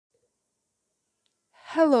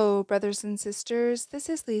Hello, brothers and sisters. This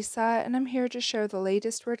is Lisa, and I'm here to share the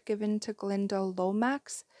latest word given to GLYNDA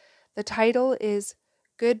LOMAX. The title is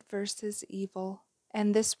Good versus Evil,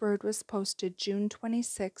 and this word was posted June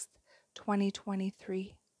 26th,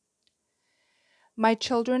 2023. My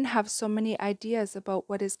children have so many ideas about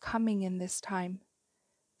what is coming in this time.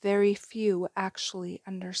 Very few actually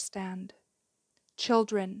understand.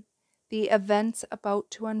 Children, the events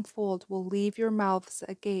about to unfold will leave your mouths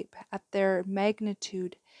agape at their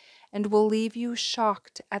magnitude and will leave you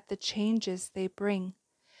shocked at the changes they bring.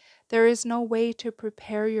 There is no way to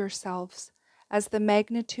prepare yourselves, as the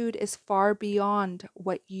magnitude is far beyond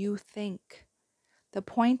what you think. The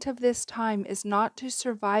point of this time is not to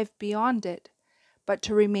survive beyond it, but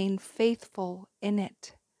to remain faithful in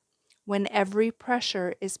it. When every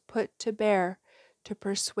pressure is put to bear to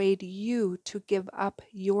persuade you to give up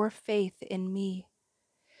your faith in me.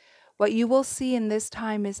 What you will see in this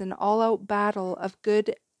time is an all-out battle of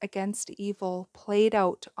good against evil played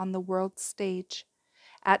out on the world's stage.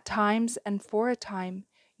 At times and for a time,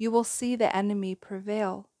 you will see the enemy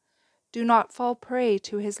prevail. Do not fall prey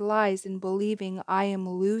to his lies in believing I am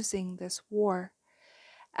losing this war,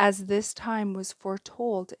 as this time was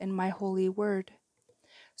foretold in my holy word.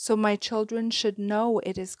 So my children should know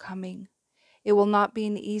it is coming. It will not be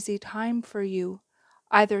an easy time for you,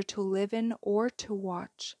 either to live in or to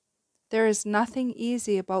watch. There is nothing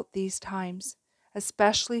easy about these times,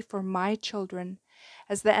 especially for my children,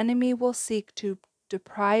 as the enemy will seek to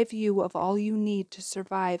deprive you of all you need to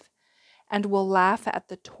survive, and will laugh at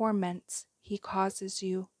the torments he causes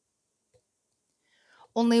you.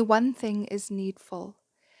 Only one thing is needful,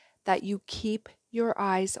 that you keep your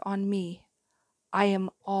eyes on me. I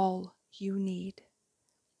am all you need.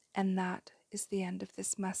 And that is the end of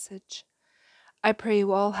this message. I pray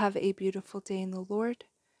you all have a beautiful day in the Lord.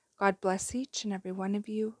 God bless each and every one of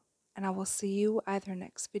you, and I will see you either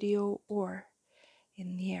next video or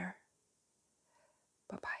in the air.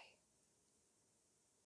 Bye-bye.